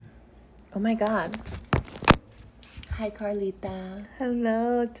Oh my God. Hi, Carlita.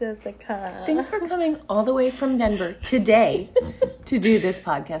 Hello, Jessica. Thanks for coming all the way from Denver today to do this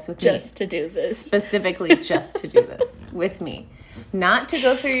podcast with me. Just to do this. Specifically just to do this with me. Not to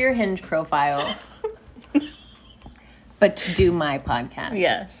go through your Hinge profile, but to do my podcast.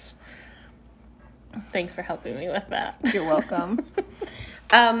 Yes. Thanks for helping me with that. You're welcome.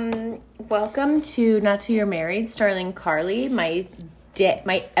 Welcome to Not Till You're Married, starring Carly, my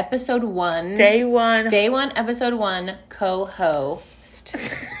episode 1. Day one, episode 1 co-host.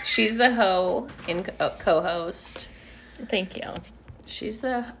 She's the co-host. Thank you. She's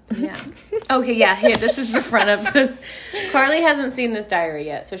the, yeah. Okay, yeah, here, this is the front of this. Carly hasn't seen this diary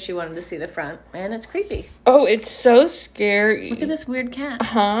yet, so she wanted to see the front, and it's creepy. Oh, it's so scary. Look at this weird cat.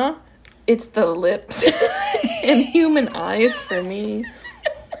 Huh? It's the lips and human eyes for me.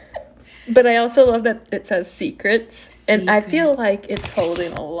 But I also love that it says secrets. And I feel like it's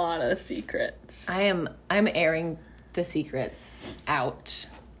holding a lot of secrets. I'm airing the secrets out.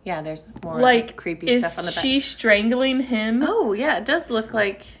 Yeah, there's more Like, creepy stuff on the is back. she strangling him? Oh, yeah, it does look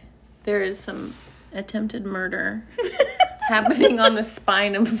like there is some attempted murder happening on the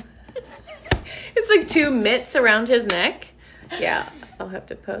spine of... It's like 2 mitts around his neck. Yeah, I'll have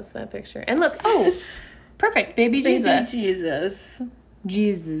to post that picture. And look, oh, perfect, baby Jesus.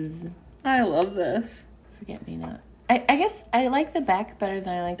 Jesus. I love this. Forget me not. I guess I like the back better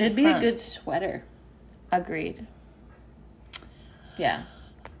than I like the It'd be front. a good sweater. Agreed. Yeah.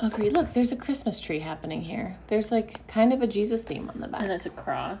 Agreed. Look, there's a Christmas tree happening here. There's like kind of a Jesus theme on the back. And that's a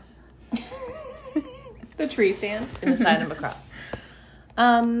cross. The tree stand in the side of a cross.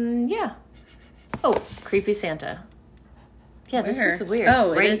 Yeah. Oh, creepy Santa. Yeah, this is weird.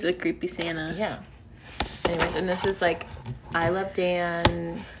 Oh, Right? it is a creepy Santa. Yeah. Anyways, and this is like, I love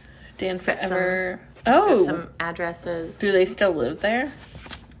Dan. Dan Forever. Some addresses. Do they still live there?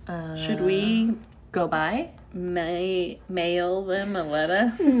 Should we go by? Mail them a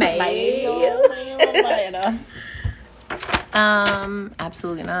letter? Mail a letter.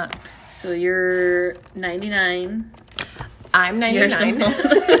 Absolutely not. So you're 99. I'm 99.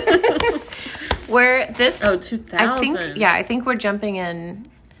 Where this... 2000. I think we're jumping in.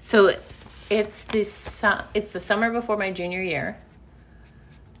 So it's the summer before my junior year.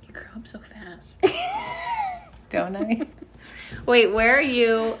 You grew up so fast. Don't I? Wait, where are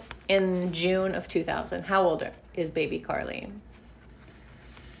you in June of 2000? How old is baby Carly?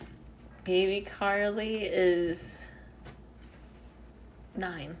 Baby Carly is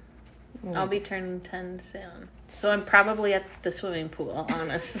 9. I'll be turning 10 soon. So I'm probably at the swimming pool,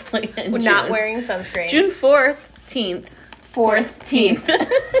 honestly. In Not June. wearing sunscreen. June 14th. 14th.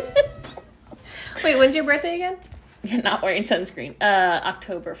 Wait, when's your birthday again? Not wearing sunscreen.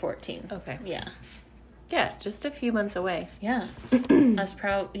 October 14th. Okay. Yeah. Yeah, just a few months away. Yeah. I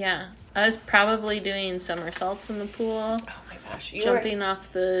was probably doing somersaults in the pool. Oh my gosh. Jumping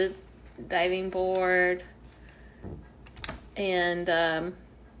off the diving board. And,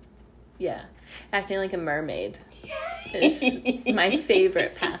 acting like a mermaid is my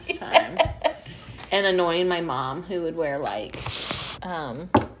favorite pastime. And annoying my mom, who would wear, like,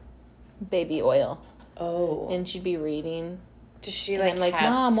 baby oil. Oh. And she'd be reading. Does she, And like, I'm like,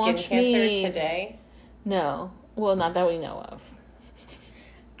 have Mom, skin watch cancer me. today? No. Well, not that we know of.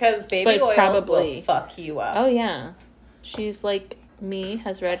 Because baby But oil probably. will fuck you up. Oh, yeah. She's like me,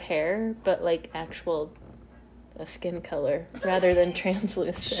 has red hair, but, like, a skin color rather than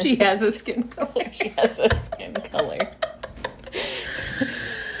translucent. She has a skin color. She has a skin color.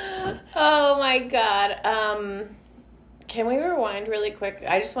 Oh my God. Can we rewind really quick?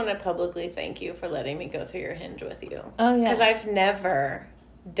 I just want to publicly thank you for letting me go through your Hinge with you. Oh, yeah. Because I've never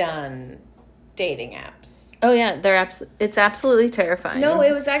done dating apps. Oh, yeah. It's absolutely terrifying. No,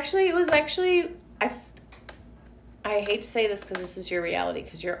 it was actually, I hate to say this because this is your reality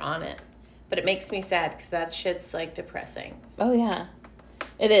because you're on it. But it makes me sad because that shit's, like, depressing. Oh, yeah.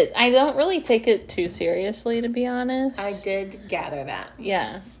 It is. I don't really take it too seriously, to be honest. I did gather that.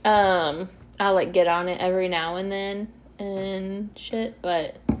 Yeah. I'll, like, get on it every now and then and shit,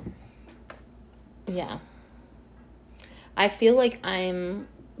 but yeah. I feel like I'm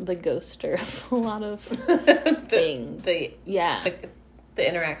the ghoster of a lot of things. The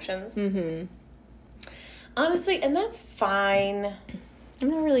interactions. Mm-hmm. Honestly, and that's fine. I'm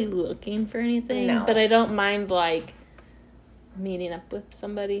not really looking for anything, No. but I don't mind, like, meeting up with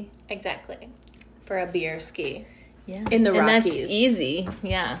somebody. Exactly. For a beer ski. Yeah. In the and Rockies. that's easy.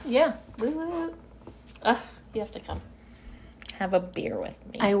 Yeah. Yeah. You have to come. Have a beer with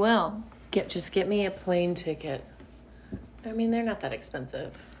me. I will. Just get me a plane ticket. I mean, they're not that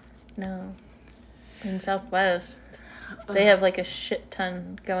expensive. No. In Southwest. They have like a shit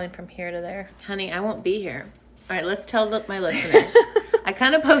ton going from here to there. Honey, I won't be here. All right, let's tell my listeners. I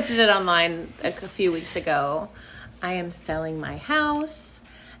kind of posted it online a few weeks ago. I am selling my house,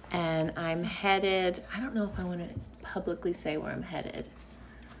 and I'm headed. I don't know if I want to publicly say where I'm headed.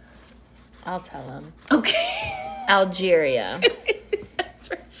 I'll tell them. Okay. Algeria.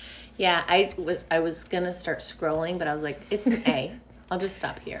 That's right. Yeah, I was gonna start scrolling, but I was like, it's an A. I'll just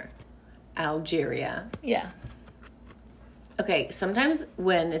stop here. Algeria. Yeah. Okay, sometimes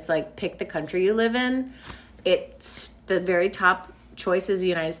when it's like pick the country you live in, it's the very top choice is the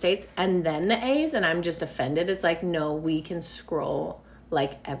United States and then the A's, and I'm just offended. It's like, no, we can scroll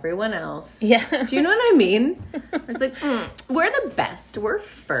like everyone else. Yeah. Do you know what I mean? It's like, we're the best. We're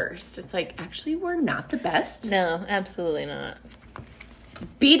first. It's like, actually, we're not the best. No, absolutely not.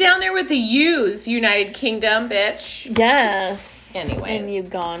 Be down there with the U's, United Kingdom, bitch. Yes. Anyways. And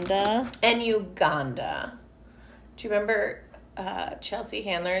Uganda. And Uganda. Do you remember Chelsea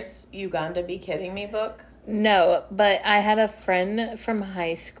Handler's Uganda Be Kidding Me book? No, but I had a friend from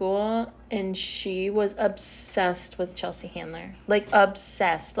high school, and she was obsessed with Chelsea Handler. Like,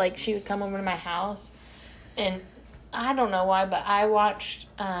 obsessed. Like, she would come over to my house, and I don't know why, but I watched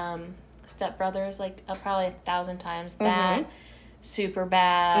Step Brothers, like, probably 1,000 times. That, Super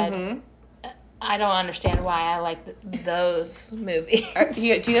Bad. I don't understand why I like those movies.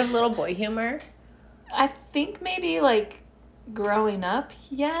 Do you have little boy humor? I think maybe, like, growing up,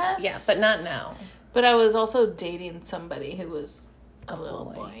 yes. Yeah, but not now. But I was also dating somebody who was a little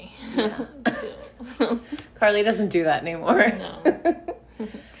boy. Yeah. Too. Carly doesn't do that anymore. No.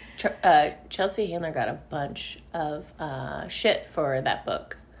 Chelsea Handler got a bunch of shit for that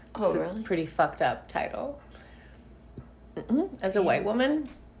book. Oh, It's a really? pretty fucked up title. As a white woman.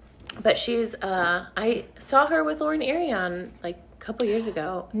 But she's, I saw her with Lauren Arion like a couple years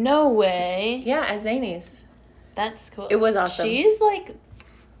ago. No way. Yeah, at Zanies. That's cool. It was awesome. She's like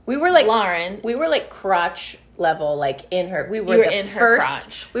We were like Lauren. We were like crotch level, like in her. We were You were the in her first.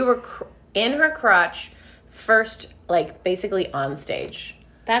 crotch. We were in her crotch, first, like basically on stage.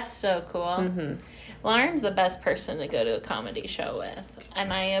 That's so cool. Lauren's the best person to go to a comedy show with,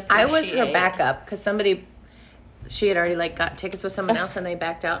 and I I was her backup because she had already like got tickets with someone else and they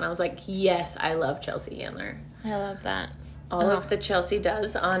backed out, and I was like, yes, I love Chelsea Handler. I love that. All of the Chelsea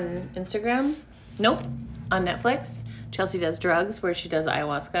does on Instagram. Nope. On Netflix. Chelsea does drugs, where she does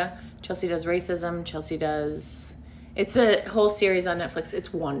ayahuasca. Chelsea does racism. Chelsea does... It's a whole series on Netflix.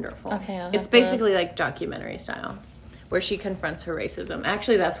 It's wonderful. Okay, I'll it's have basically like documentary style, where she confronts her racism.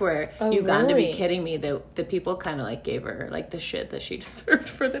 Actually, that's where Uganda really? Be Kidding Me, the people kind of like gave her like the shit that she deserved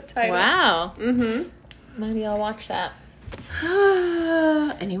for the title. Wow. Maybe I'll watch that.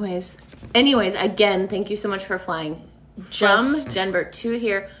 Anyways, again, thank you so much for flying from Denver to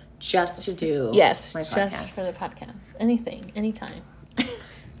here just to do my podcast. Just for the podcast. Anything, anytime.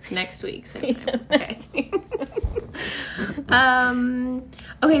 Next week, same time. Okay.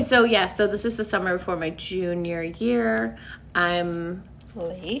 Okay, so this is the summer before my junior year. I'm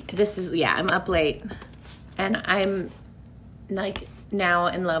Late. I'm up late. And I'm like now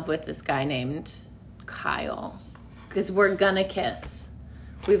in love with this guy named Kyle. Because we're gonna kiss.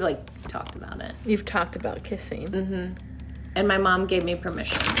 We've like talked about it. You've talked about kissing. And my mom gave me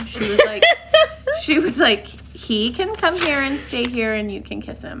permission. She was like, he can come here and stay here and you can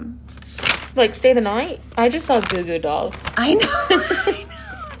kiss him. Like, stay the night? I just saw Goo Goo Dolls. I know.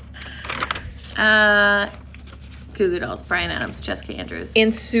 Goo Goo Dolls, Bryan Adams, Jessica Andrews.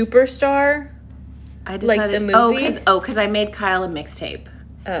 In Superstar? I decided, like the movie? because I made Kyle a mixtape.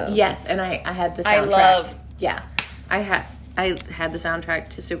 Oh. Yes, and I had the soundtrack. I love. Yeah. I had the soundtrack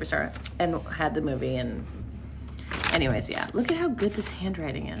to Superstar and had the movie, and anyways, yeah. Look at how good this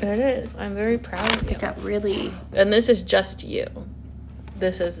handwriting is. It is. I'm very proud of you. It got really... And this is just you.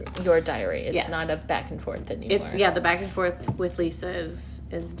 This is your diary. It's Yes. not a back and forth anymore. The back and forth with Lisa is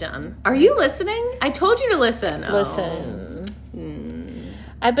done. Are you listening? I told you to listen. Listen.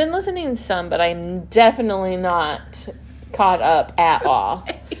 I've been listening some, but I'm definitely not caught up at all.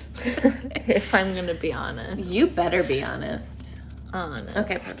 If I'm going to be honest. You better be honest. Honest.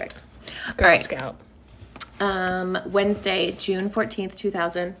 Okay, perfect. All Girl right. Scout. Wednesday, June 14th,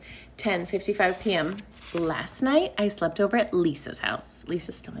 2010, 55 p.m. Last night, I slept over at Lisa's house.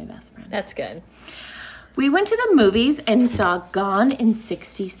 Lisa's still my best friend. That's good. We went to the movies and saw Gone in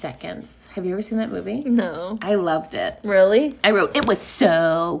 60 Seconds. Have you ever seen that movie? No. I loved it. Really? I wrote, it was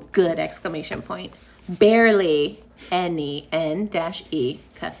so good, exclamation point. Barely any N-E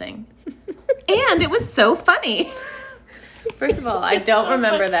cussing. And it was so funny. First of all, I don't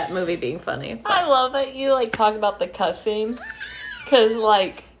remember that movie being funny. But I love that you, like, talk about the cussing. Because,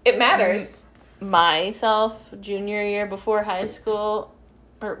 like... it matters. myself junior year before high school,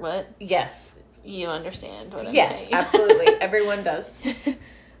 or what? Yes. You understand what I'm Yes, saying. absolutely. Everyone does.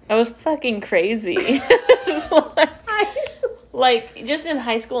 I was fucking crazy. Like, just in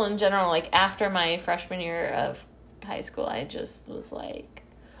high school in general, like, after my freshman year of high school, I just was like,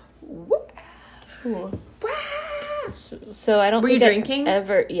 wow. So I don't Were think you I drinking?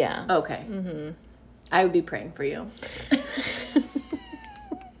 ever, yeah. Okay. Mm-hmm. I would be praying for you.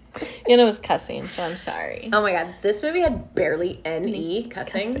 And it was cussing, so I'm sorry. Oh my god, this movie had barely any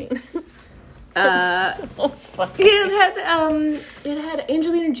cussing. So funny. It had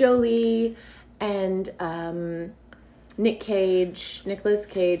Angelina Jolie and Nicolas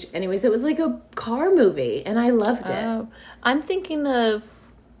Cage. Anyways, it was like a car movie, and I loved it. Oh, I'm thinking of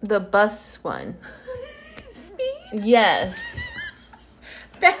the bus one. Speed? Yes.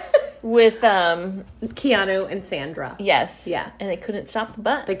 With Keanu and Sandra. yes. Yeah. And they couldn't stop the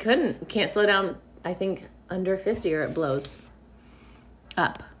bus. They couldn't. You can't slow down, I think, under 50 or it blows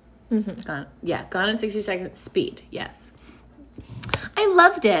up. Mm-hmm. Gone in 60 seconds. Speed. Yes. I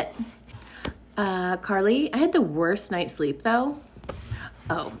loved it. Carly, I had the worst night's sleep, though.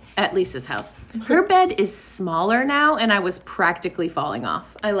 Oh, at Lisa's house. Her bed is smaller now, and I was practically falling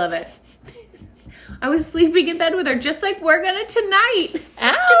off. I love it. I was sleeping in bed with her, just like we're gonna tonight.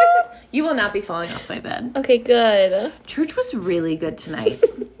 Ow! You will not be falling off my bed. Okay, good. Church was really good tonight.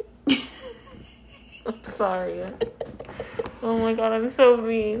 I'm sorry. Oh my god, I'm so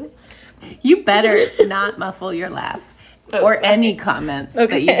mean. You better not muffle your laugh or any comments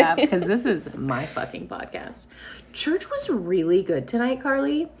that you have, because this is my fucking podcast. Church was really good tonight,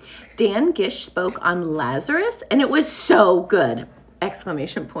 Carly. Dan Gish spoke on Lazarus, and it was so good!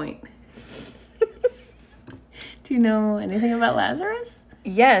 Exclamation point. Do you know anything about Lazarus?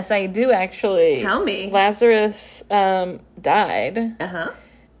 Yes, I do actually. Tell me. Lazarus died. Uh-huh.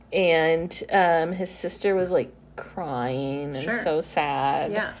 And his sister was like crying and so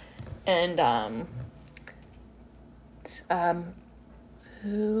sad. Yeah. And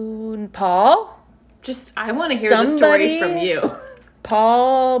who? Paul? Just, I want to hear the story from you.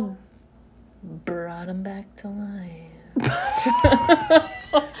 Paul brought him back to life.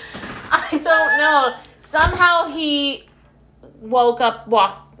 I don't know. Somehow he woke up,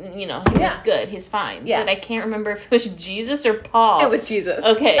 he was good. He's fine. Yeah. But I can't remember if it was Jesus or Paul. It was Jesus.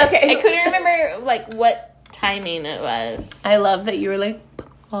 Okay. I couldn't remember, like, what timing it was. I love that you were like,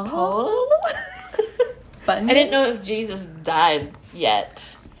 Paul? Bunyan? I didn't know if Jesus died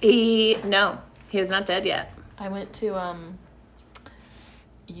yet. No, he was not dead yet. I went to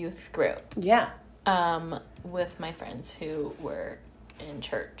youth group Yeah. with my friends who were in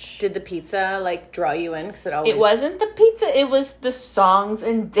church. Did the pizza, like, draw you in? Because it always... It wasn't the pizza, it was the songs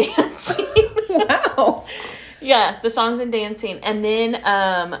and dancing. Wow. Yeah, the songs and dancing. And then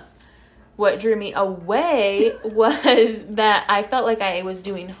what drew me away was that I felt like I was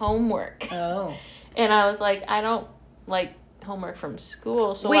doing homework. Oh. And I was like, I don't like homework from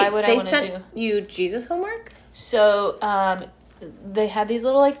school, so why would I want to do... Wait, they sent you Jesus homework? So they had these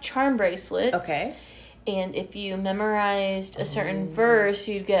little, like, charm bracelets. Okay. And if you memorized a certain verse,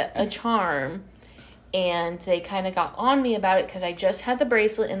 you'd get a charm. And they kind of got on me about it because I just had the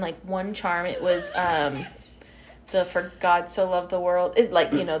bracelet and, like, one charm. It was the "For God So Loved the World." It, like,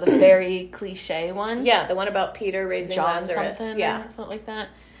 the very cliche one. Yeah, the one about Peter raising John Lazarus. something, Yeah. or something like that.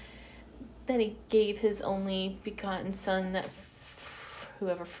 That he gave his only begotten son that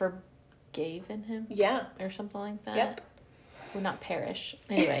whoever forgave in him. Yeah. Or something like that. Yep. Would not perish.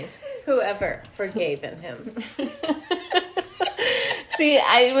 Anyways. Whoever forgave in him. See,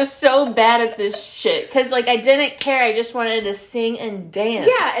 I was so bad at this shit. Because, like, I didn't care. I just wanted to sing and dance.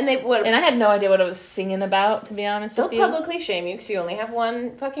 Yeah, and And I had no idea what I was singing about, to be honest They'll with you. publicly shame you because you only have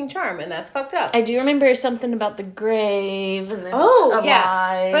one fucking charm, and that's fucked up. I do remember something about the grave and then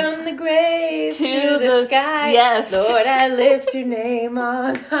yeah. alive. From the grave to the sky. Yes. Lord, I lift your name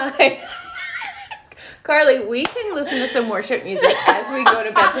on high. Carly, we can listen to some worship music as we go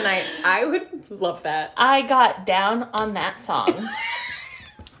to bed tonight. I would love that. I got down on that song.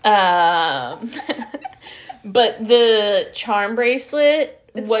 But the charm bracelet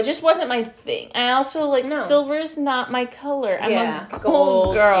just wasn't my thing. I also, like, silver's not my color. I'm a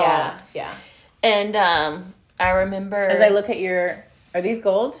gold girl. Yeah. And I remember... As I look at your... Are these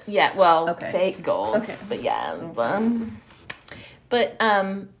gold? Yeah, well, fake gold. Okay. But yeah.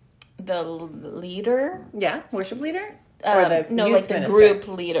 The leader... Yeah, worship leader? Or the group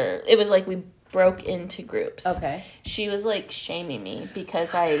leader. It was like we broke into groups. Okay. She was, like, shaming me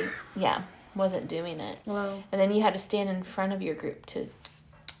because I, wasn't doing it. Wow. And then you had to stand in front of your group to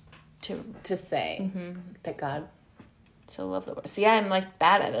say that God So love the word. See, I'm like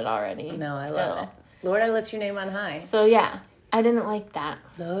bad at it already. No, I love it. Lord, I lift your name on high. So yeah, I didn't like that.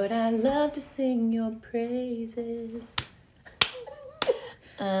 Lord, I love to sing your praises.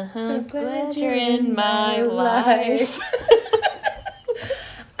 So glad you're in my life.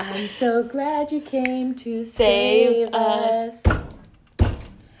 I'm so glad you came to save us.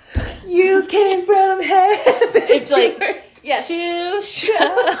 You came from heaven. It's like, yes. to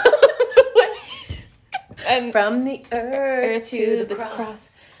show. And From the earth to the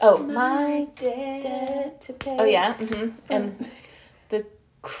cross. Oh, My debt to pay. oh yeah. And the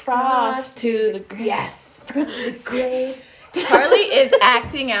cross to the grave. Yes. From the grave. Carly is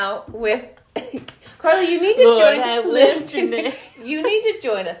acting out with... Carly, you need to Lord, join... I lift your name. You need to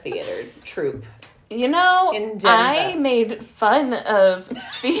join a theater troupe. You know, In Denver. I made fun of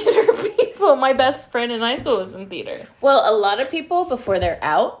theater people. My best friend in high school was in theater. Well, a lot of people, before they're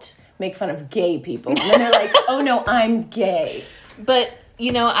out, make fun of gay people. And then they're like, oh no, I'm gay. But,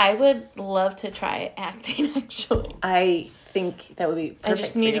 you know, I would love to try acting, actually. I think that would be perfect I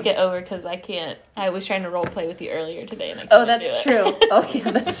just need for to you. get over because I can't. I was trying to role play with you earlier today, and I Oh, couldn't that's do it. true. Oh,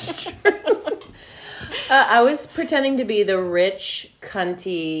 yeah, that's true. I was pretending to be the rich,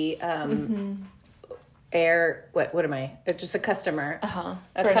 cunty, what am I? Just a customer. Uh-huh.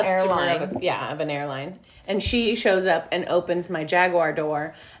 A For an customer airline. of an airline. And she shows up and opens my Jaguar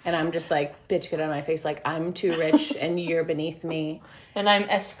door, and I'm just like, bitch, get out of my face. Like, I'm too rich and you're beneath me. And I'm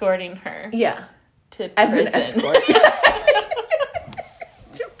escorting her Yeah. to As prison. an escort.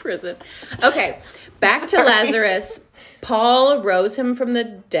 To prison. Okay. Back to Lazarus. Paul rose him from the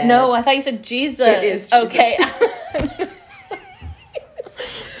dead. No, I thought you said Jesus. It is Jesus. Okay.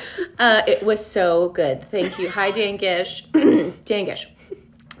 It was so good. Thank you. Hi, Dangish. Dangish.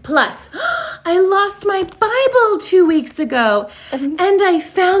 Plus, I lost my Bible 2 weeks ago, and I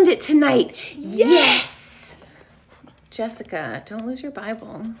found it tonight. Yes! Jessica, don't lose your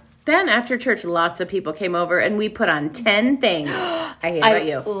Bible. Then after church, lots of people came over, and we put on 10 things. I hate about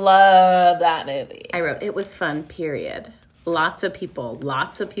you. Love that movie. I wrote, it was fun, period. Lots of people.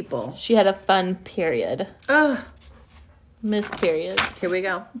 Lots of people. She had a fun period. Oh, Miss Periods. here we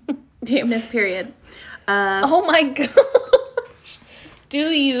go. Miss period. Oh my gosh.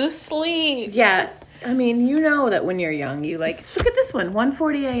 Do you sleep? Yeah, I mean, you know that when you're young, you like, look at this one,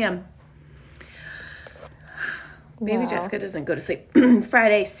 1:40 a.m. Baby Wow. Jessica doesn't go to sleep.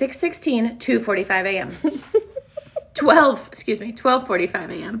 Friday, 6:16, 2:45 a.m. 12:45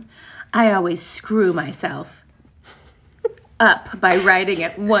 a.m. I always screw myself up by writing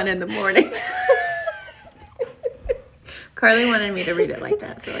at 1 a.m. Carly wanted me to read it like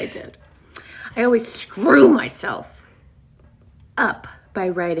that, so I did. I always screw myself up by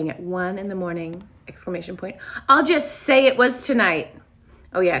writing at 1 a.m. Exclamation point. I'll just say it was tonight.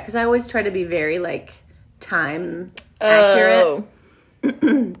 Oh yeah, because I always try to be very like time accurate.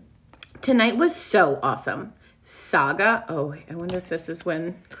 Tonight was so awesome. Saga. Oh, I wonder if this is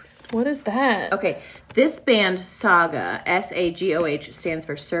when. What is that? Okay, this band Saga, SAGOH, stands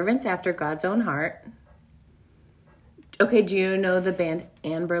for Servants After God's Own Heart. Okay, do you know the band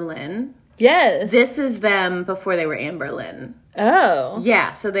Anberlin? Yes. This is them before they were Anberlin. Oh.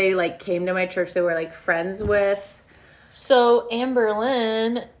 Yeah, so they like came to my church. They were like friends with. So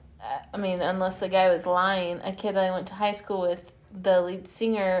Amberlyn, I mean, unless the guy was lying, a kid I went to high school with, the lead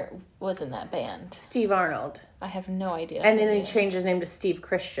singer was in that band. Steve Arnold. I have no idea. And then he changed his name to Steve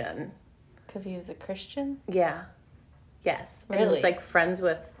Christian. Because he was a Christian? Yeah. Yes. And he Really? was like friends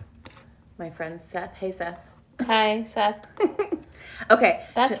with my friend Seth. Hey, Seth. Hi, Seth. Okay.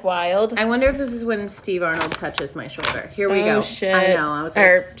 That's wild. I wonder if this is when Steve Arnold touches my shoulder. Here we go. Oh, shit. I know. I was like,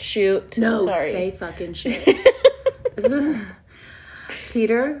 Or shoot. no, Sorry. say fucking shit. This is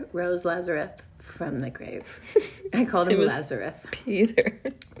Peter rose Lazarus from the grave. I called him was- Lazarus. Peter.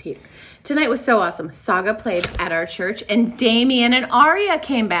 Peter. Tonight was so awesome. Saga played at our church, and Damien and Aria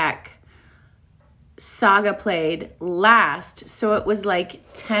came back. Saga played last, so it was like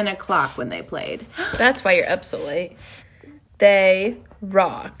 10 o'clock when they played. That's why you're up so late. They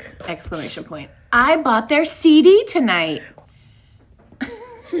rock. Exclamation point. I bought their CD tonight.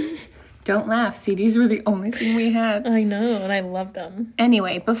 Don't laugh. CDs were the only thing we had. I know, and I love them.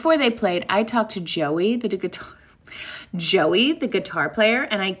 Anyway, before they played, I talked to Joey, the guitar player,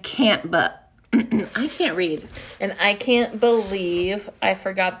 and I can't read. And I can't believe I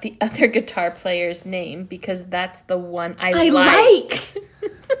forgot the other guitar player's name because that's the one I like.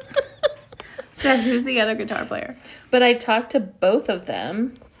 So who's the other guitar player? But I talked to both of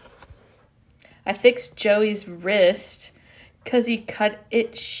them. I fixed Joey's wrist because he cut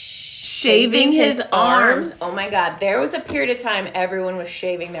it Shaving his arms. Oh my God. There was a period of time everyone was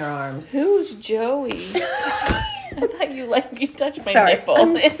shaving their arms. Who's Joey? I thought you touched my Sorry. nipple.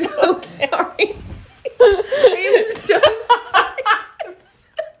 I'm so sorry. I am so sorry.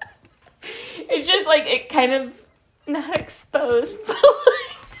 It's just like it kind of not exposed, but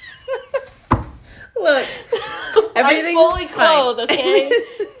like Look, everything's I'm fully fine. clothed, okay?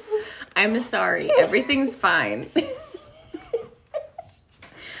 I'm sorry. Everything's fine.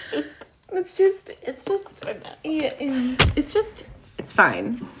 It's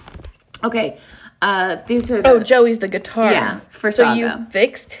fine. Okay. These are Joey's the guitar. Yeah, for so Saga. you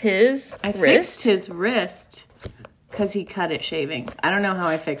fixed his I wrist? fixed his wrist because he cut it shaving. I don't know how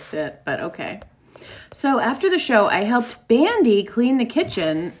I fixed it, but okay. So after the show, I helped Bandy clean the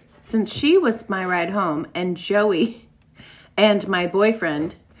kitchen since she was my ride home, and Joey and my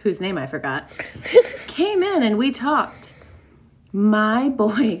boyfriend, whose name I forgot, came in and we talked. My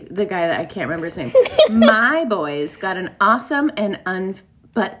boy, the guy that I can't remember his name, my boy's got an awesome and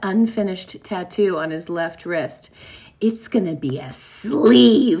unfinished tattoo on his left wrist. It's gonna be a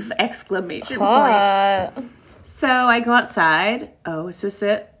sleeve! Exclamation point. So I go outside. Oh, is this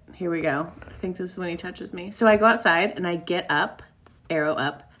it? Here we go. I think this is when he touches me. So I go outside and I get up, arrow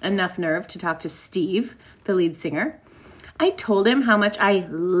up, enough nerve to talk to Steve, the lead singer. I told him how much I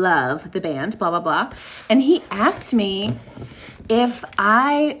love the band, blah, blah, blah. And he asked me if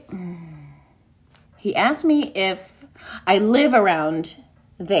I live around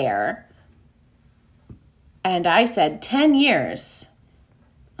there. And I said 10 years.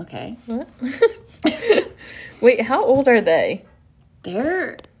 Okay. What? Wait, how old are they?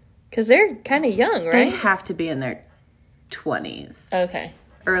 Because they're kind of young, they right? have to be in their 20s. Okay.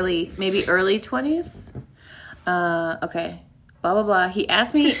 Maybe early 20s. Okay. Blah, blah, blah. He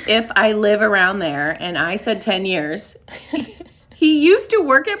asked me if I live around there, and I said 10 years. He used to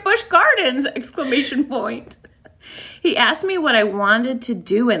work at Busch Gardens! Exclamation point. He asked me what I wanted to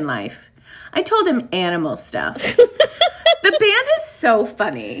do in life. I told him animal stuff. The band is so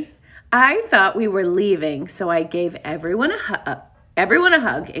funny. I thought we were leaving, so I gave everyone a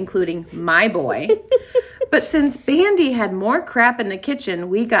hug, including my boy. But since Bandy had more crap in the kitchen,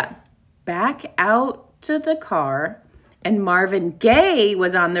 we got back out to the car, and Marvin Gaye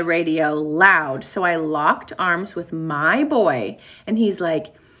was on the radio loud. So I locked arms with my boy, and he's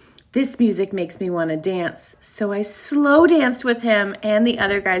like, "This music makes me want to dance." So I slow danced with him, and the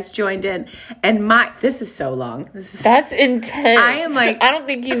other guys joined in. And this is so long. That's intense. I am like, I don't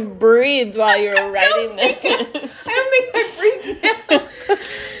think you breathed while you were writing this. I don't think I breathed now.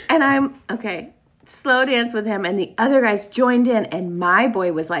 And I'm, okay, slow dance with him, and the other guys joined in, and my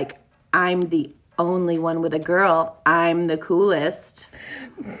boy was like, "I'm the only one with a girl. I'm the coolest."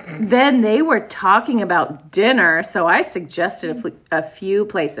 Then they were talking about dinner, so I suggested a few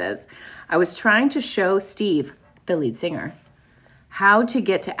places. I was trying to show Steve, the lead singer, how to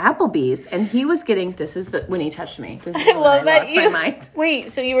get to Applebee's, and he was getting, when he touched me. This is I love that lost my mind.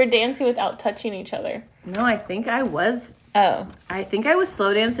 Wait, so you were dancing without touching each other? No, I think I was. Oh. I think I was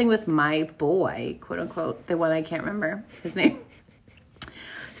slow dancing with my boy, quote unquote, the one I can't remember his name.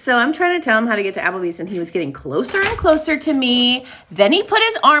 So I'm trying to tell him how to get to Applebee's, and he was getting closer and closer to me. Then he put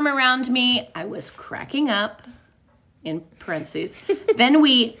his arm around me. I was cracking up, in parentheses. Then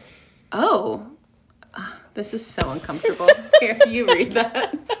this is so uncomfortable. Here, you read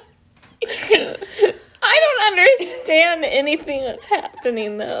that. I don't understand anything that's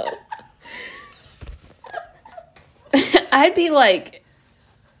happening, though. I'd be like,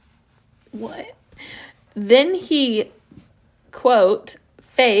 what? Then he, quote,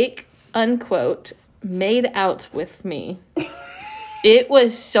 fake, unquote, made out with me. It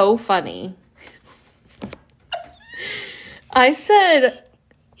was so funny. I said...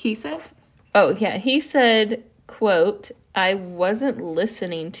 He said? Oh, yeah. He said, quote, "I wasn't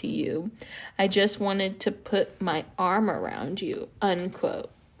listening to you. I just wanted to put my arm around you," unquote.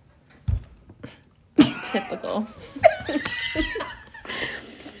 Typical.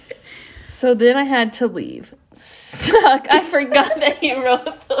 So then I had to leave. Suck. I forgot that he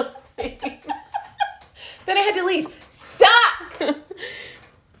wrote those things. Then I had to leave. Suck!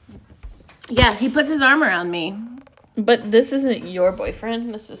 Yeah, he puts his arm around me. But this isn't your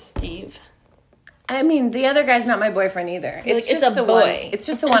boyfriend. This is Steve. I mean, the other guy's not my boyfriend either. It's Like, just it's a the boy. one. It's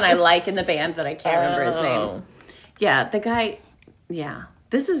just the one I like in the band that I can't remember his Oh. name. Yeah, the guy. Yeah,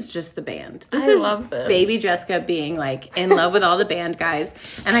 this is just the band. This I is love this. Baby Jessica being like in love with all the band guys,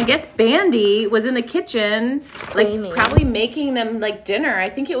 and I guess Bandy was in the kitchen, like Cleaning. probably making them like dinner. I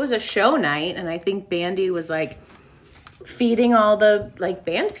think it was a show night, and I think Bandy was like feeding all the like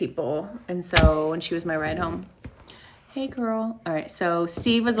band people, and so when she was my ride home. Hey girl. All right, so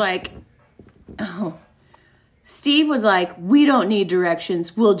Steve was like, oh. Steve was like, we don't need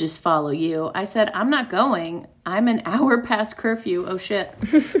directions. We'll just follow you. I said, I'm not going. I'm an hour past curfew. Oh, shit.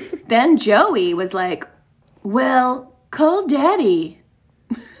 Then Joey was like, well, call Daddy.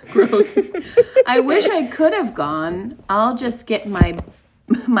 Gross. I wish I could have gone. I'll just get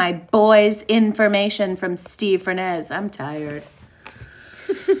my boy's information from Steve Fernez. I'm tired.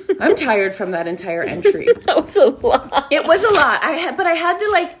 I'm tired from that entire entry. That was a lot. It was a lot. I had to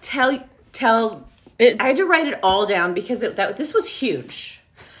like tell I had to write it all down because this was huge.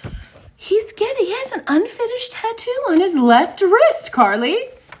 He has an unfinished tattoo on his left wrist, Carly.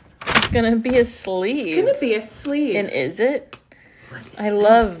 It's gonna be a sleeve. It's gonna be a sleeve. And is it? I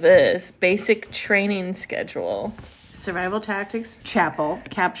love this. Basic training schedule. Survival tactics, chapel,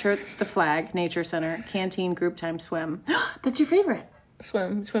 capture the flag, nature center, canteen, group time, swim. That's your favorite.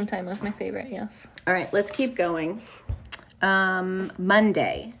 Swim time was my favorite, yes. All right, let's keep going.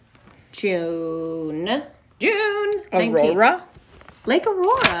 Monday, June 19th. Aurora? Lake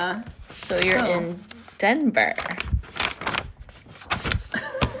Aurora. So you're in Denver.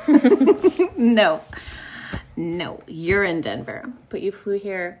 No, you're in Denver, but you flew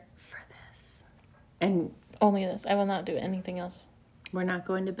here for this. And only this. I will not do anything else. we're not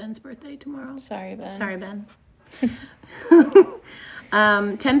going to Ben's birthday tomorrow. Sorry, Ben. Sorry, Ben.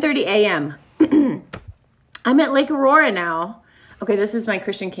 10:30 a.m. I'm at Lake Aurora now. Okay, this is my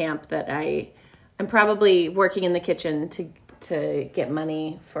Christian camp that I'm probably working in the kitchen to get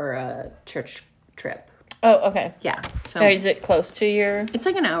money for a church trip. Oh, okay. Yeah. So Is it close to your... it's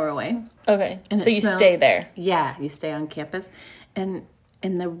like an hour away. Okay. And so it you smells- stay there. Yeah, you stay on campus. And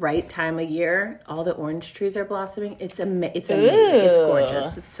in the right time of year, all the orange trees are blossoming. It's amazing. It's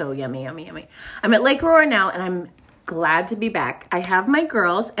gorgeous. It's so yummy, yummy, yummy. I'm at Lake Aurora now, and I'm glad to be back. I have my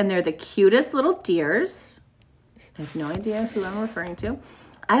girls, and they're the cutest little deers. I have no idea who I'm referring to.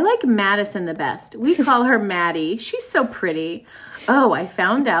 I like Madison the best. We call her Maddie. She's so pretty. Oh, I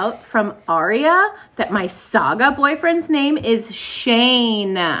found out from Aria that my saga boyfriend's name is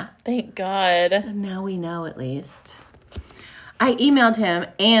Shane. Thank God. Now we know at least. I emailed him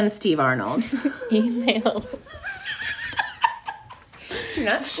and Steve Arnold. Email. Do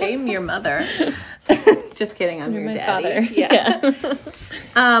not shame your mother. Just kidding, I'm your My daddy. father. Yeah.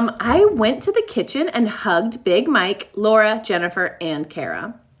 I went to the kitchen and hugged Big Mike, Laura, Jennifer, and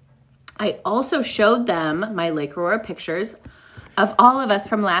Kara. I also showed them my Lake Aurora pictures of all of us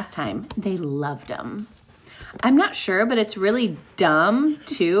from last time. They loved them. I'm not sure, but it's really dumb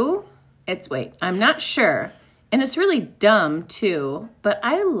too. I'm not sure. And it's really dumb too, but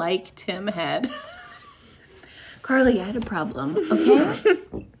I like Tim Head. Carly, I had a problem,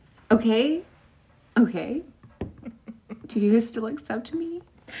 okay? Okay? Do you still accept me?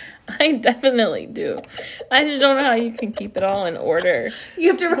 I definitely do. I just don't know how you can keep it all in order. You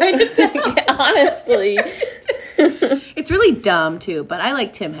have to write it down. Honestly. It's really dumb too, but I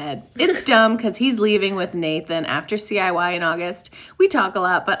like Tim Head. It's dumb because he's leaving with Nathan after CIY in August. We talk a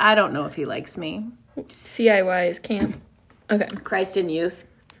lot, but I don't know if he likes me. CIY is camp. Okay. Christ in Youth.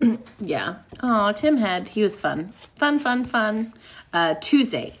 Yeah. Oh, Tim Head. He was fun. Fun.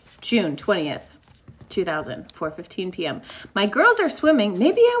 Tuesday, June 20th. 2000, 4:15 p.m. My girls are swimming.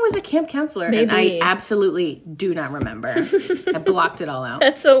 Maybe I was a camp counselor and I absolutely do not remember. I blocked it all out.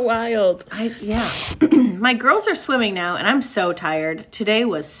 That's so wild. My girls are swimming now and I'm so tired. Today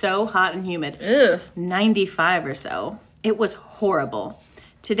was so hot and humid. Ugh. 95 or so. It was horrible.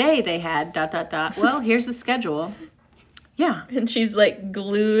 Today they had ... Well, here's the schedule. Yeah. And she's like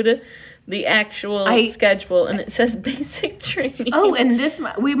glued the actual schedule, and it says basic training. Oh, and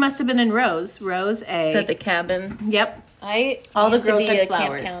we must have been in Rose A. It's at the cabin. Yep. All the used girls to be had a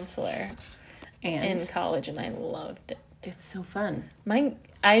flowers. camp counselor in college, and I loved it. It's so fun. My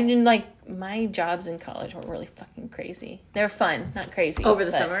jobs in college were really fucking crazy. They're fun, not crazy. Over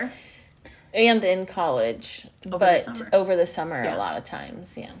the summer? And in college. Over the summer Yeah. a lot of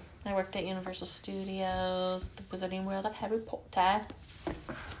times, yeah. I worked at Universal Studios, the Wizarding World of Harry Potter.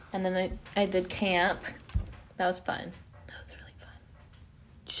 And then I did camp. That was fun. That was really fun.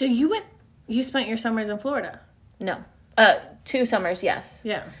 So you spent your summers in Florida? No. 2 summers, yes.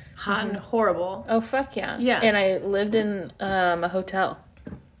 Yeah. Hot and horrible. Oh, fuck yeah. Yeah. And I lived in a hotel.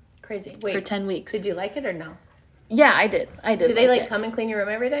 Crazy. Wait. For 10 weeks. Did you like it or no? Yeah, I did. Did they come and clean your room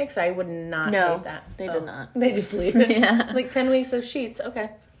every day? Because I would not hate that. They did not. They just leave it. Yeah. 10 weeks of sheets.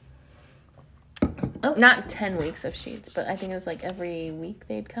 Okay. Oh, not 10 weeks of sheets, but I think it was every week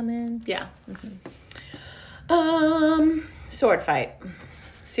they'd come in. Yeah. Sword fight.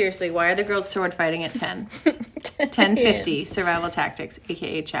 Seriously, why are the girls sword fighting at 10? 10:50 survival tactics,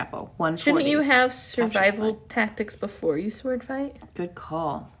 aka Chapo. 1:40. Shouldn't you have survival tactics before you sword fight? Good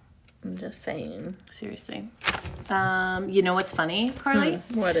call. I'm just saying. Seriously. You know what's funny, Carly?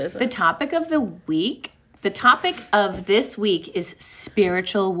 What is it? The topic of this week is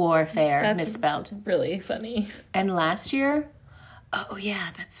spiritual warfare, That's misspelled. really funny. And last year, oh yeah,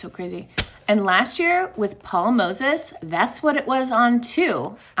 that's so crazy. And last year with Paul Moses, that's what it was on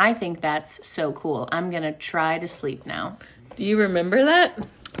too. I think that's so cool. I'm going to try to sleep now. Do you remember that?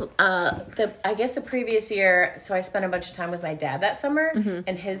 I guess the previous year, so I spent a bunch of time with my dad that summer,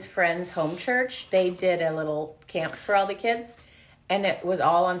 and his friend's home church, they did a little camp for all the kids, and it was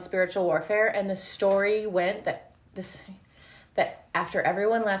all on spiritual warfare. And the story went that after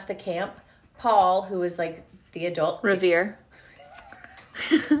everyone left the camp, Paul, who was like the adult Revere.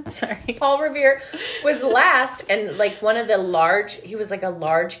 Sorry. Paul Revere was last, and like he was like a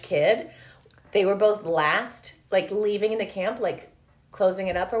large kid. They were both last, like leaving the camp, like closing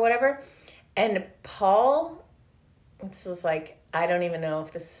it up or whatever. And Paul, it's just like, I don't even know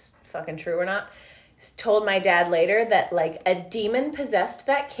if this is fucking true or not, told my dad later that like a demon possessed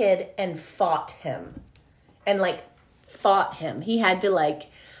that kid and fought him. He had to like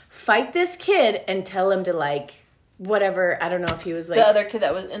fight this kid and tell him to like whatever. I don't know if he was like The other kid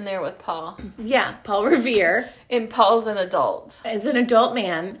that was in there with Paul. Yeah, Paul Revere. And Paul's an adult. As an adult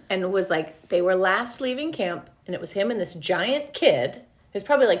man, and was like, they were last leaving camp, and it was him and this giant kid. He's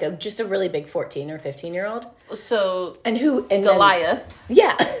probably like just a really big 14 or 15-year-old. So, and Goliath.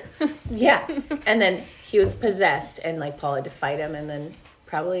 Yeah. Yeah. And then he was possessed, and like Paul had to fight him, and then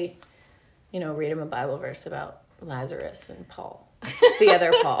probably, read him a Bible verse about Lazarus and Paul, the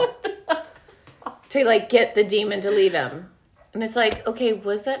other Paul, to like get the demon to leave him. And it's like, okay,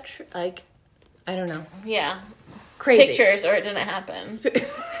 was that true? Like, I don't know. Yeah. Crazy. Pictures, or it didn't happen.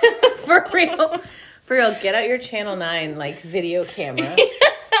 For real. For real, get out your Channel 9, like, video camera.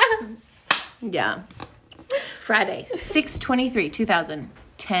 Yeah. Friday,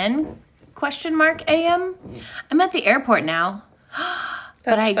 6/23/2010, a.m. I'm at the airport now.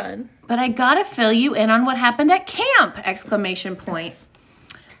 That's fun. But I gotta fill you in on what happened at camp! !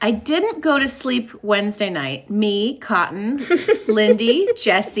 I didn't go to sleep Wednesday night. Me, Cotton, Lindy,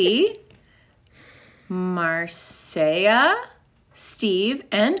 Jesse, Marcia, Steve,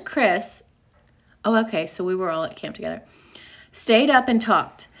 and Chris. Oh, okay, so we were all at camp together. Stayed up and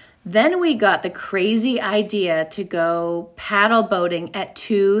talked. Then we got the crazy idea to go paddle boating at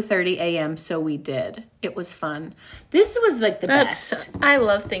 2:30 a.m., so we did. It was fun. This was like the best. I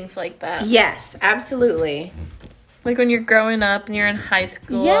love things like that. Yes, absolutely. Like when you're growing up and you're in high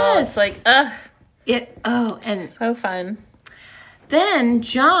school. Yes. It's like, and so fun. Then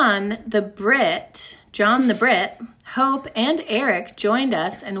John the Brit, Hope, and Eric joined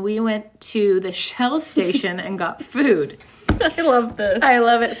us, and we went to the Shell station and got food. I love this. I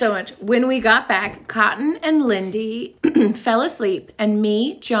love it so much. When we got back, Cotton and Lindy fell asleep, and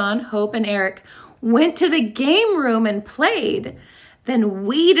me, John, Hope, and Eric went to the game room and played. Then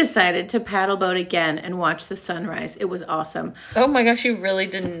we decided to paddle boat again and watch the sunrise. It was awesome. Oh my gosh, you really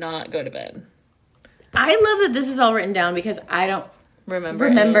did not go to bed. I love that this is all written down because I don't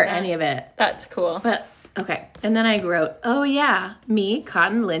remember any of it. That's cool. But, okay. And then I wrote, oh yeah, me,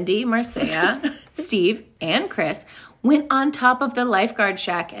 Cotton, Lindy, Marcia, Steve, and Chris went on top of the lifeguard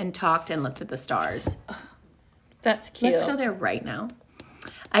shack and talked and looked at the stars. That's cute. Let's go there right now.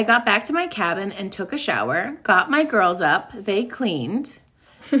 I got back to my cabin and took a shower, got my girls up, they cleaned,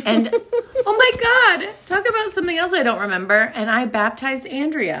 and oh my God, talk about something else I don't remember, and I baptized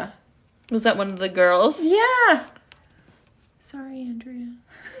Andrea. Was that one of the girls? Yeah. Sorry, Andrea.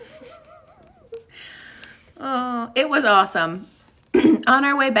 Oh, it was awesome. On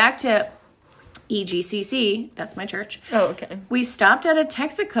our way back to EGCC, that's my church. Oh, okay. We stopped at a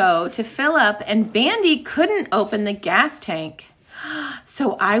Texaco to fill up, and Bandy couldn't open the gas tank.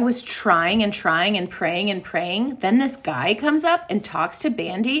 So I was trying and praying. Then this guy comes up and talks to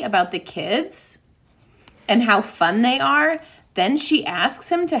Bandy about the kids and how fun they are. Then she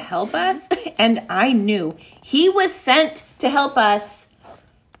asks him to help us, and I knew he was sent to help us,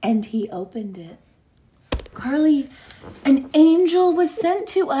 and he opened it. Carly, an angel was sent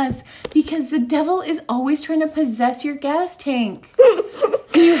to us because the devil is always trying to possess your gas tank.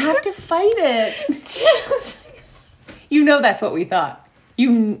 And you have to fight it. That's what we thought.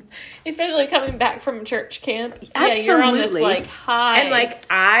 Especially coming back from church camp. Absolutely. Yeah, you're on this like high. And like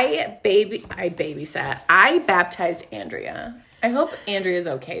I babysat. I baptized Andrea. I hope Andrea's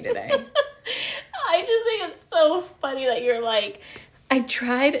okay today. I just think it's so funny that you're like, I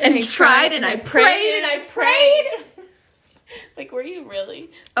tried and I prayed. Like, were you really?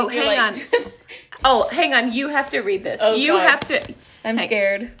 Oh, hang on. You have to read this. Oh, you God. have to. I'm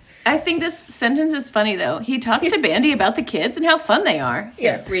scared. I think this sentence is funny, though. He talks to Bandy about the kids and how fun they are.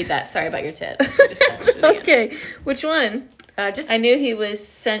 Here, read that. Sorry about your tit. Okay, which one? Just I knew he was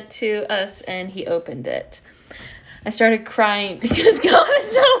sent to us and he opened it. I started crying because God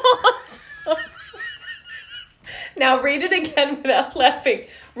is so awesome. Now read it again without laughing.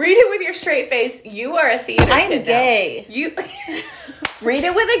 Read it with your straight face. You are a theater kid I'm gay. now. You read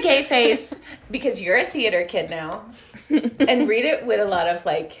it with a gay face because you're a theater kid now. And read it with a lot of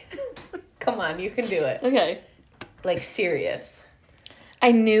like, come on, you can do it. Okay. Like serious.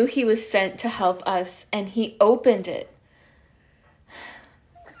 I knew he was sent to help us and he opened it.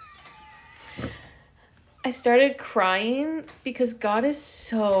 I started crying because God is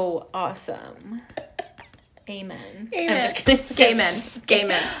so awesome. Amen. Amen. I'm just kidding. Gay men. Gay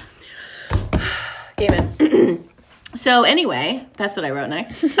men. Gay men. So anyway, that's what I wrote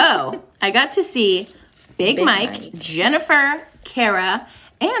next. Oh, I got to see Big Mike, Jennifer, Kara,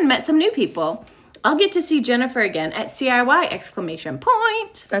 and met some new people. I'll get to see Jennifer again at CIY exclamation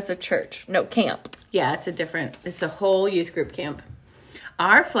point. That's a church. No, camp. Yeah, it's a whole youth group camp.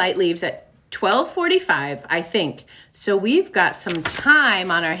 Our flight leaves at 12:45, I think. So we've got some time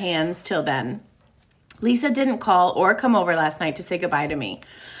on our hands till then. Lisa didn't call or come over last night to say goodbye to me.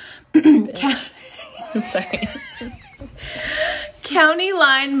 I'm sorry. County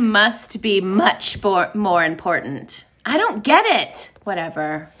line must be much more important. I don't get it.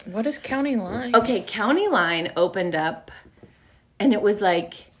 Whatever. What is county line? Okay, County Line opened up, and it was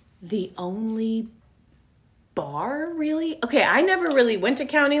like the only bar, really? Okay, I never really went to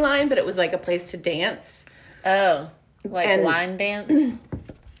County Line, but it was like a place to dance. Oh, like line dance?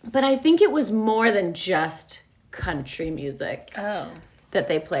 But I think it was more than just country music Oh. that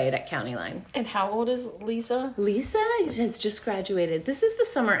they played at County Line. And how old is Lisa? Lisa has just graduated. This is the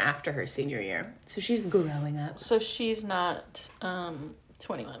summer after her senior year, so she's growing up. So she's not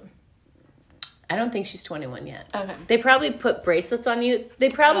 21. I don't think she's 21 yet. Okay. They probably put bracelets on you. They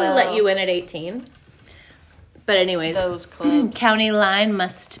probably let you in at 18. But anyways, Those clubs. County Line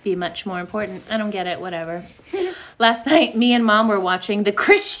must be much more important. I don't get it, whatever. Last night, me and Mom were watching the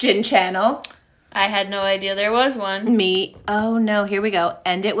Christian channel. I had no idea there was one. Oh no, here we go.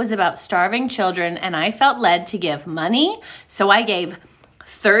 And it was about starving children, and I felt led to give money, so I gave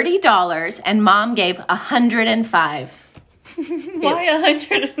 $30, and Mom gave $105. Why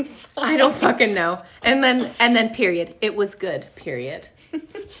 105? I don't fucking know. And then period. It was good. Period.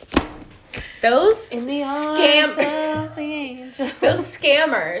 Those In the arms of the angel. those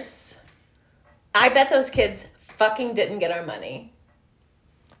scammers. I bet those kids fucking didn't get our money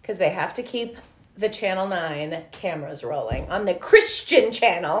because they have to keep the Channel 9 cameras rolling on the Christian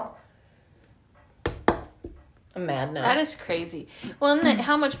channel. I'm mad now. That is crazy. Well, and then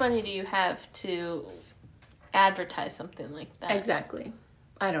how much money do you have to advertise something like that? Exactly.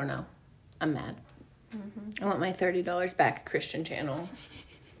 I don't know. I'm mad. I want my $30 back, Christian channel.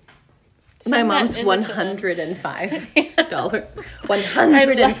 My mom's $105.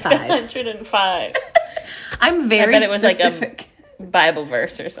 $105. I'm very I bet it was specific. like a Bible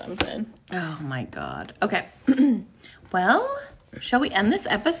verse or something. Oh my God. Okay. Well, shall we end this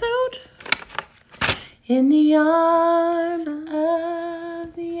episode? In the arms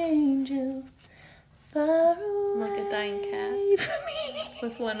of the angel, far away Like a dying cat from me.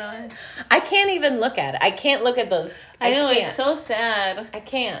 with one eye. I can't even look at it. I can't look at those. I know, can't. it's so sad. I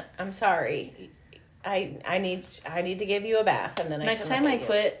can't. I'm sorry. I need to give you a bath, and then Next can time look I at you.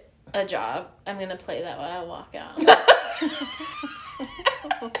 quit a job, I'm going to play that while I walk out.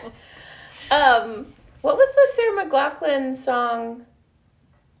 What was the Sarah McLachlan song?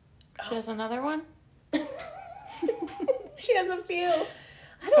 She has another one? She has a few.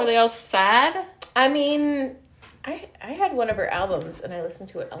 Are they all sad? I mean, I had one of her albums and I listened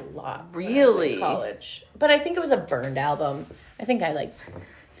to it a lot. When I was Really? in college, but I think it was a burned album. I think I like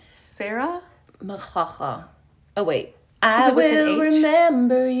Sarah? McLachlan. Oh wait, Is I it with an will H?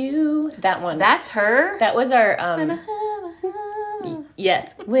 remember you. That one. That's her? That was our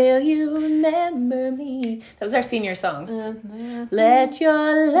yes. Will you remember me? That was our senior song. Let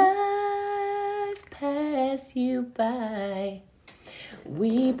your life pass you by.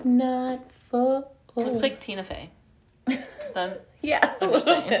 Weep not for. Looks like Tina Fey. Done. Yeah. I'm just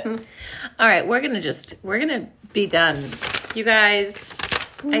saying. All right, we're gonna be done. You guys,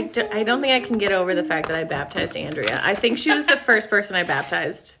 I don't think I can get over the fact that I baptized Andrea. I think she was the first person I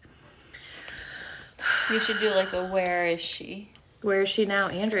baptized. You should do like a where is she? Where is she now,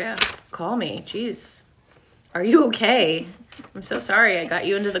 Andrea? Call me. Jeez. Are you okay? I'm so sorry I got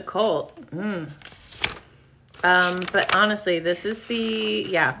you into the cult. But honestly, this is the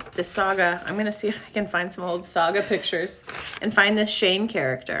saga. I'm going to see if I can find some old saga pictures and find this Shane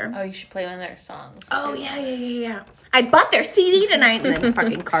character. Oh, you should play one of their songs. Oh, yeah. I bought their CD tonight. And then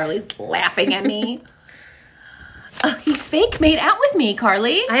fucking Carly's laughing at me. He fake made out with me,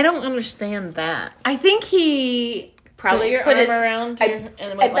 Carly. I don't understand that. I think he probably Put your put arm his around I, your, and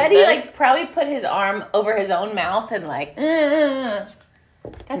I went bet like he this. like probably put his arm over his own mouth and like. That's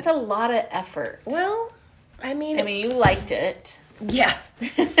a lot of effort. Well, I mean, you liked it. yeah.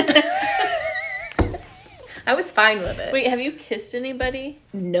 I was fine with it. Wait, have you kissed anybody?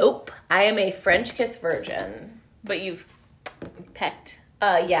 Nope. I am a French kiss virgin. But you've pecked.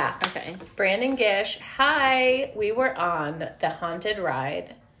 Yeah. Okay. Brandon Gish. Hi. We were on the haunted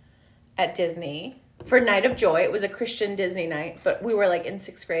ride at Disney for Night of Joy. It was a Christian Disney night, but we were like in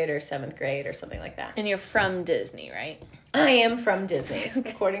 6th grade or 7th grade or something like that. And you're from Disney, right? I am from Disney,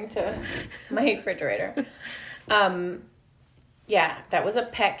 according to my refrigerator. Yeah, that was a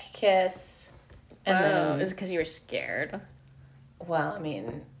peck kiss. And then, is it because you were scared? well, I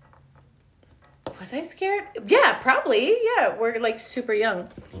mean, was I scared? Yeah, probably. Yeah, we're like super young.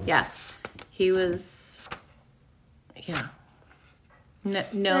 Yeah, he was. Yeah. No,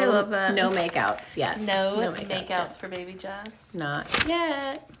 I love that. No makeouts yet. No makeouts makeouts yet. for baby Jess. Not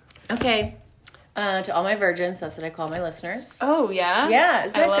yet. Okay. To all my virgins, that's what I call my listeners. Oh, yeah? Yeah,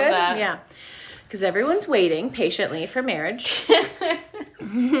 is that I love good? that. Yeah. Because everyone's waiting patiently for marriage.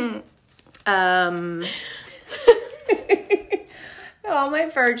 All my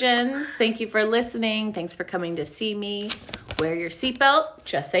virgins, thank you for listening. Thanks for coming to see me. Wear your seatbelt.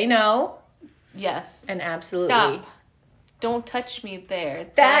 Just say no. Yes. And absolutely. Stop. Don't touch me there.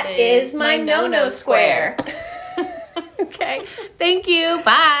 That is my no-no square. Okay. Thank you.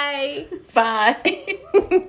 Bye. Bye.